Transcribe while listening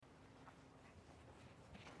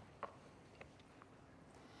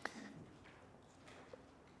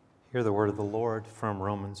Hear the word of the Lord from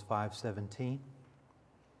Romans 5:17.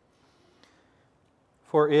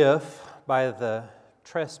 For if by the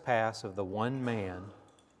trespass of the one man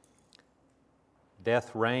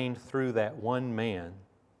death reigned through that one man,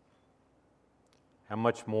 how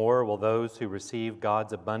much more will those who receive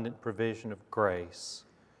God's abundant provision of grace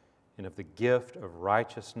and of the gift of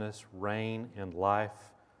righteousness reign in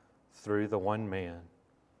life through the one man,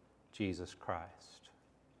 Jesus Christ?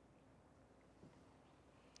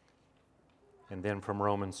 And then from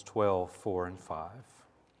Romans 12:4 and 5.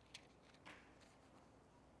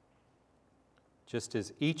 Just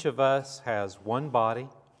as each of us has one body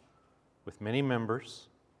with many members,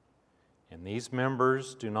 and these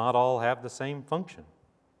members do not all have the same function,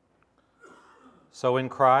 so in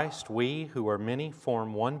Christ we who are many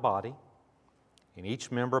form one body, and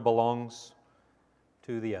each member belongs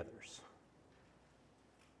to the others.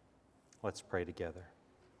 Let's pray together.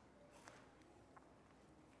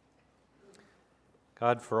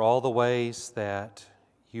 God, for all the ways that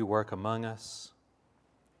you work among us,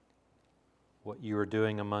 what you are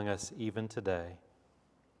doing among us even today,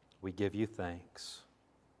 we give you thanks.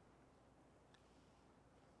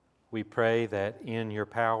 We pray that in your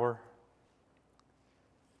power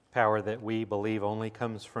that we believe only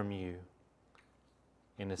comes from you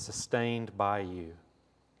and is sustained by you,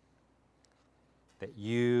 that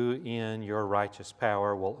you in your righteous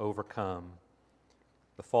power will overcome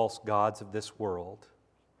the false gods of this world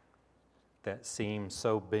that seem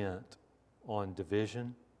so bent on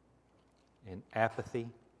division and apathy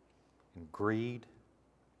and greed.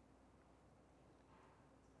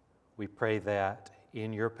 We pray that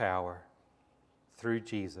in your power, through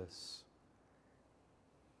Jesus,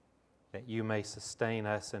 that you may sustain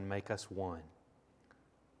us and make us one,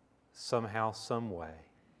 somehow, some way.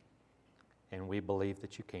 And we believe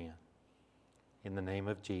that you can. In the name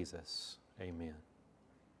of Jesus, amen.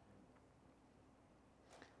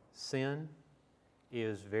 Sin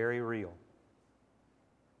is very real.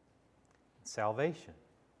 Salvation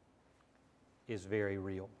is very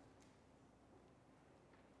real.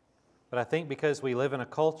 But I think because we live in a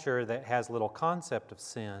culture that has little concept of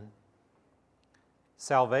sin,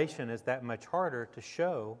 salvation is that much harder to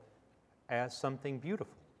show as something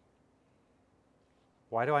beautiful.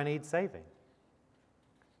 Why do I need saving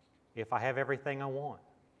if I have everything I want?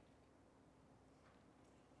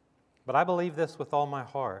 But I believe this with all my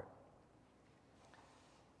heart.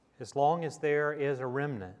 As long as there is a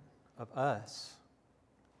remnant of us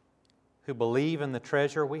who believe in the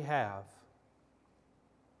treasure we have,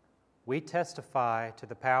 we testify to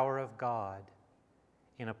the power of God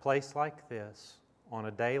in a place like this, on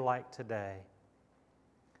a day like today,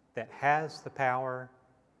 that has the power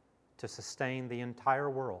to sustain the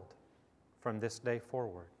entire world from this day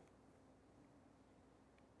forward.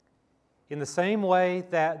 In the same way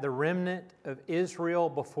that the remnant of Israel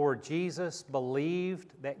before Jesus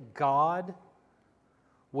believed that God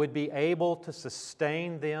would be able to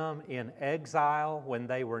sustain them in exile when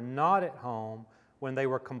they were not at home, when they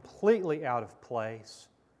were completely out of place,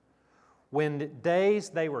 when days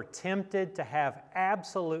they were tempted to have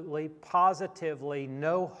absolutely, positively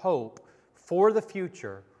no hope for the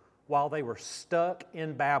future while they were stuck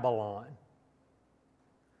in Babylon.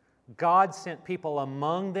 God sent people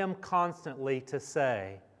among them constantly to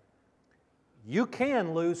say, you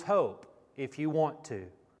can lose hope if you want to,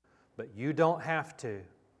 but you don't have to,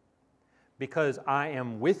 because I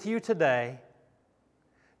am with you today,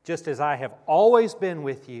 just as I have always been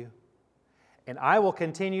with you, and I will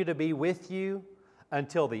continue to be with you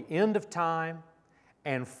until the end of time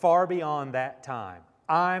and far beyond that time.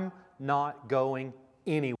 I'm not going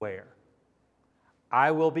anywhere.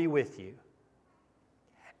 I will be with you.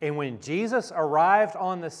 And when Jesus arrived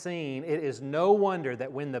on the scene, it is no wonder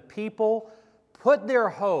that when the people put their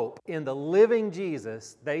hope in the living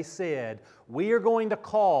Jesus, they said, we are going to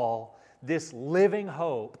call this living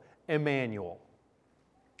hope Emmanuel.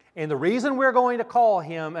 And the reason we're going to call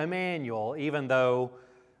him Emmanuel, even though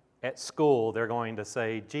at school they're going to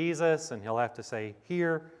say Jesus and he'll have to say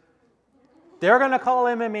here, they're going to call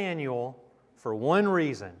him Emmanuel for one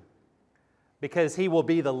reason. Because he will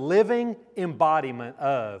be the living embodiment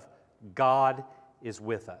of God is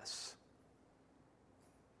with us.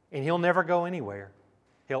 And he'll never go anywhere.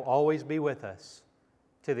 He'll always be with us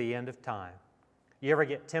to the end of time. You ever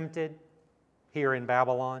get tempted here in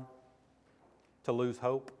Babylon to lose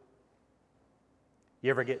hope?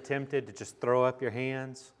 You ever get tempted to just throw up your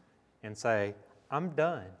hands and say, I'm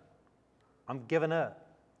done. I'm giving up.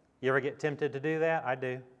 You ever get tempted to do that? I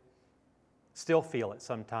do. Still feel it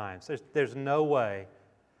sometimes. There's no way.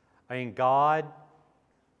 I mean, God,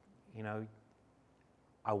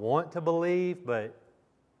 I want to believe, but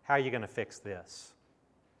How are you going to fix this?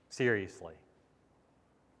 Seriously.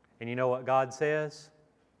 And you know what God says?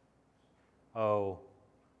 Oh,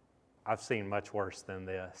 I've seen much worse than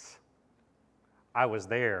this. I was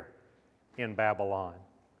there in Babylon.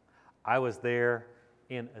 I was there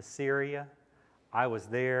in Assyria. I was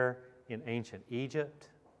there in ancient Egypt.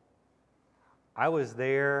 I was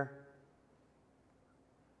there,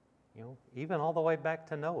 even all the way back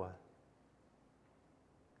to Noah.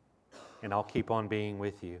 And I'll keep on being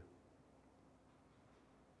with you.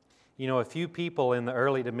 A few people in the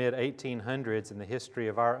early to mid 1800s in the history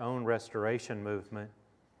of our own restoration movement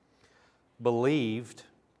believed,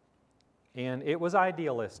 and it was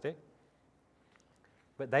idealistic,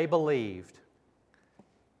 but they believed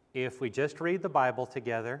if we just read the Bible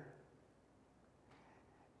together,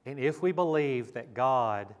 and if we believe that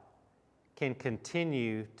God can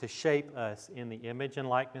continue to shape us in the image and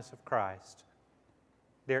likeness of Christ,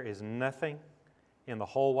 there is nothing in the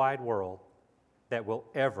whole wide world that will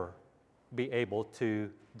ever be able to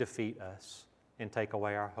defeat us and take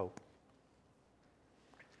away our hope.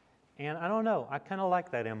 And I don't know, I kind of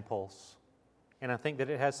like that impulse. And I think that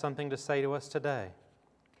it has something to say to us today.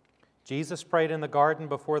 Jesus prayed in the garden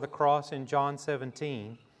before the cross in John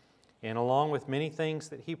 17, and along with many things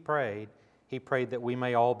that he prayed that we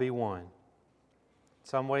may all be one. In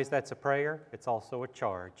some ways that's a prayer, it's also a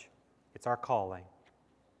charge. It's our calling.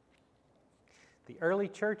 The early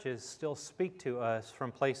churches still speak to us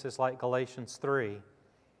from places like Galatians 3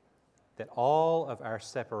 that all of our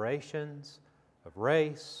separations of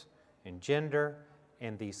race and gender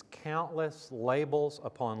and these countless labels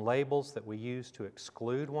upon labels that we use to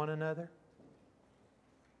exclude one another,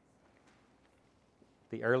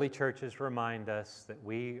 the early churches remind us that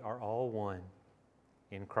we are all one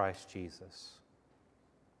in Christ Jesus.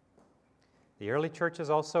 The early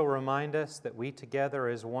churches also remind us that we together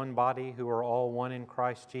as one body who are all one in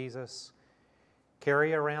Christ Jesus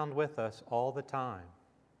carry around with us all the time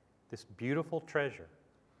this beautiful treasure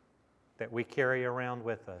that we carry around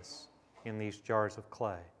with us in these jars of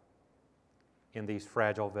clay, in these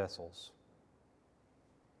fragile vessels.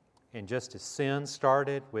 And just as sin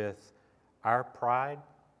started with our pride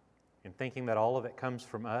and thinking that all of it comes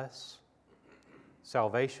from us,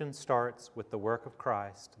 salvation starts with the work of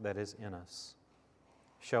Christ that is in us,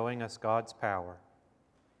 showing us God's power,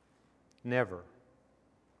 never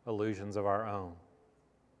illusions of our own.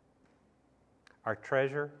 Our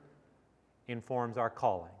treasure informs our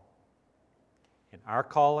calling. And our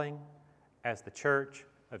calling as the church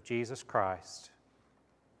of Jesus Christ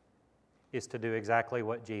is to do exactly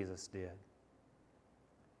what Jesus did.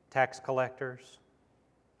 Tax collectors,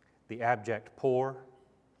 the abject poor,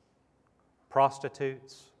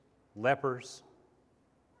 prostitutes, lepers,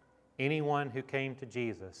 anyone who came to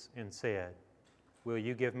Jesus and said, "Will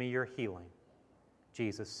you give me your healing?"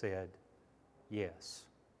 Jesus said, "Yes,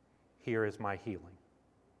 here is my healing."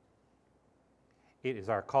 It is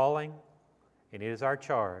our calling and it is our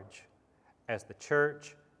charge as the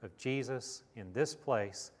church of Jesus in this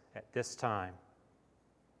place at this time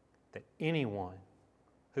that anyone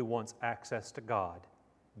who wants access to God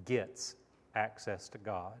gets access to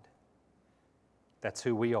God. That's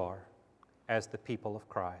who we are as the people of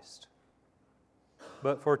Christ.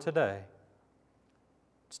 But for today,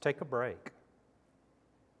 let's take a break.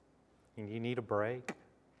 And you need a break?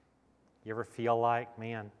 You ever feel like,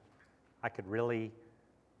 man, I could really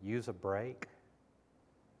use a break?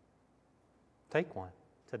 Take one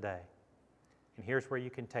today. And here's where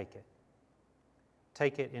you can take it.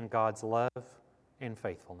 Take it in God's love and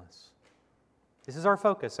faithfulness. This is our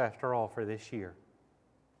focus, after all, for this year.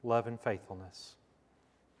 Love and faithfulness.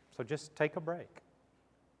 So just take a break.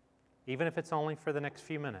 Even if it's only for the next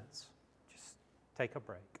few minutes, just take a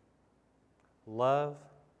break. Love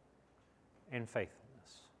and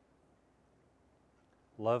faithfulness.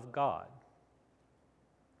 Love God.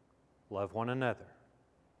 Love one another.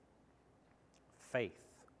 Faith.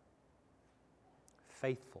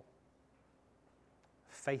 Faithful.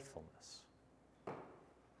 Faithfulness.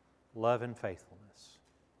 Love and faithfulness.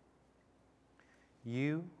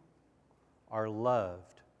 You are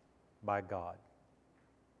loved by God.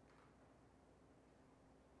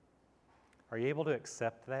 Are you able to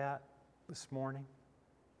accept that this morning?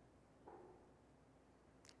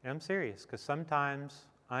 And I'm serious, because sometimes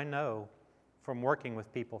I know from working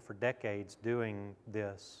with people for decades doing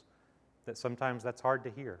this that sometimes that's hard to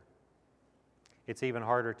hear. It's even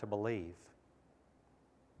harder to believe.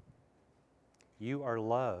 You are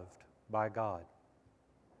loved by God.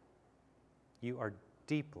 You are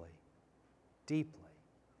deeply, deeply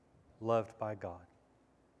loved by God.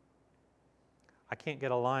 I can't get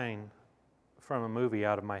a line from a movie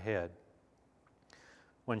out of my head.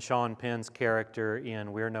 when Sean Penn's character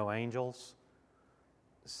in We're No Angels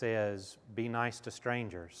says, be nice to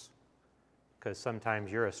strangers, because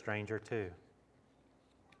sometimes you're a stranger too.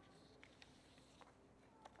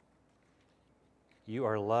 You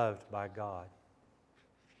are loved by God.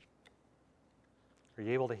 Are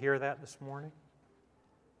you able to hear that this morning?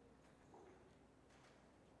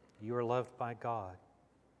 You are loved by God.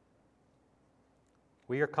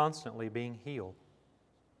 We are constantly being healed.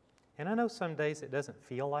 And I know some days it doesn't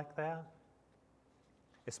feel like that,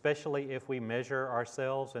 especially if we measure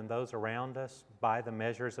ourselves and those around us by the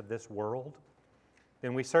measures of this world.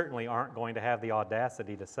 Then we certainly aren't going to have the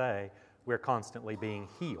audacity to say we're constantly being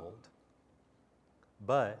healed.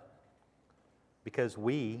 But because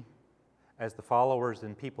we, as the followers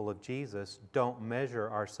and people of Jesus, don't measure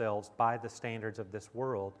ourselves by the standards of this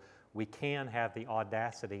world, we can have the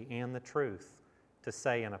audacity and the truth to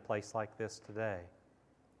say in a place like this today,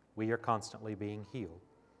 we are constantly being healed.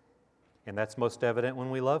 And that's most evident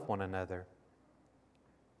when we love one another,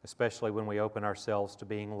 especially when we open ourselves to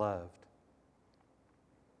being loved.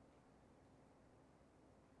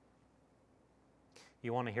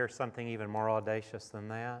 You want to hear something even more audacious than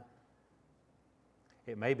that?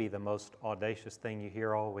 It may be the most audacious thing you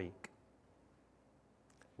hear all week.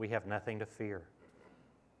 We have nothing to fear.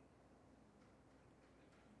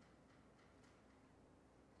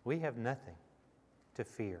 We have nothing to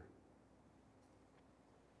fear.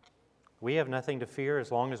 We have nothing to fear as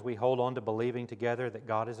long as we hold on to believing together that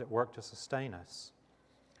God is at work to sustain us.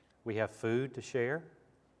 We have food to share,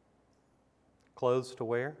 clothes to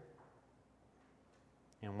wear,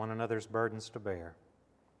 and one another's burdens to bear.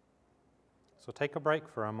 So take a break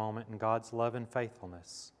for a moment in God's love and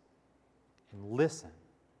faithfulness and listen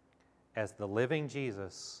as the living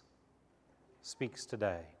Jesus speaks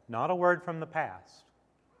today. Not a word from the past,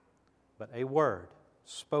 but a word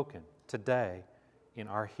spoken today in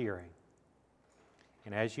our hearing.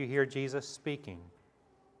 And as you hear Jesus speaking,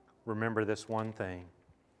 remember this one thing,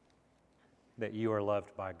 that you are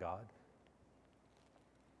loved by God.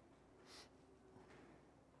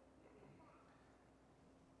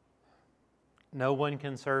 No one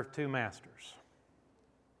can serve two masters.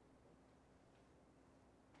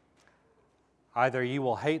 Either you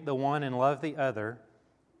will hate the one and love the other,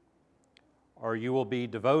 or you will be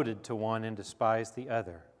devoted to one and despise the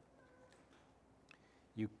other.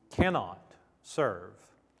 You cannot serve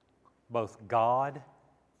both God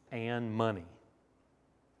and money.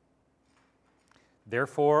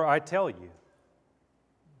 Therefore, I tell you,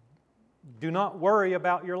 do not worry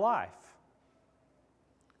about your life,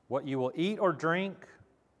 what you will eat or drink,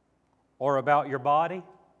 or about your body,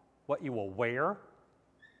 what you will wear.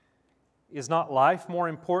 Is not life more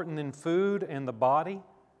important than food, and the body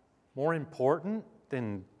more important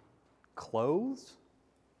than clothes?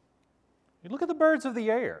 You look at the birds of the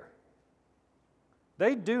air.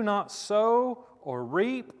 They do not sow or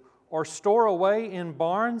reap or store away in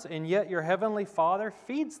barns, and yet your heavenly Father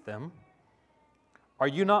feeds them. Are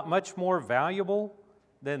you not much more valuable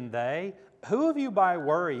than they? Who of you by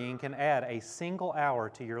worrying can add a single hour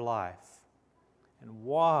to your life? And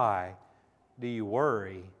why do you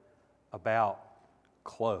worry about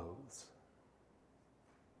clothes?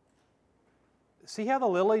 See how the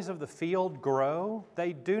lilies of the field grow?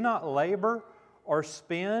 They do not labor or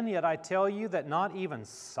spin, yet I tell you that not even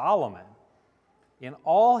Solomon in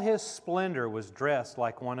all his splendor was dressed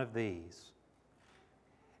like one of these.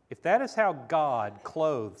 If that is how God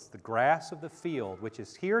clothes the grass of the field, which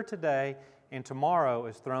is here today and tomorrow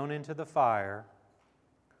is thrown into the fire,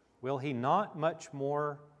 will He not much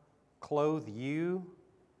more clothe you,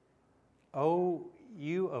 O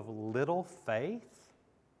you of little faith?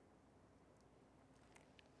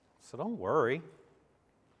 So don't worry,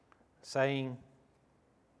 saying,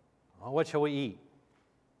 oh, what shall we eat?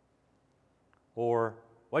 Or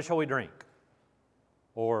what shall we drink?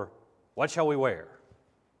 Or what shall we wear?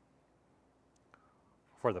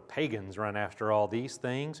 For the pagans run after all these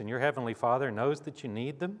things, and your heavenly Father knows that you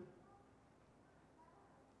need them.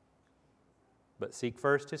 But seek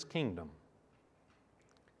first His kingdom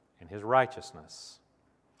and His righteousness.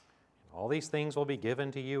 All these things will be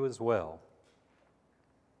given to you as well.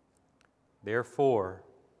 Therefore,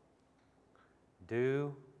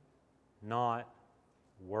 do not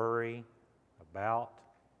worry about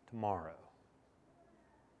tomorrow.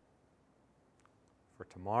 For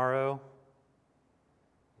tomorrow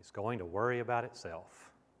is going to worry about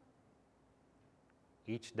itself.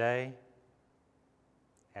 Each day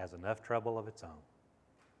has enough trouble of its own.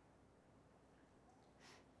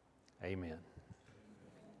 Amen.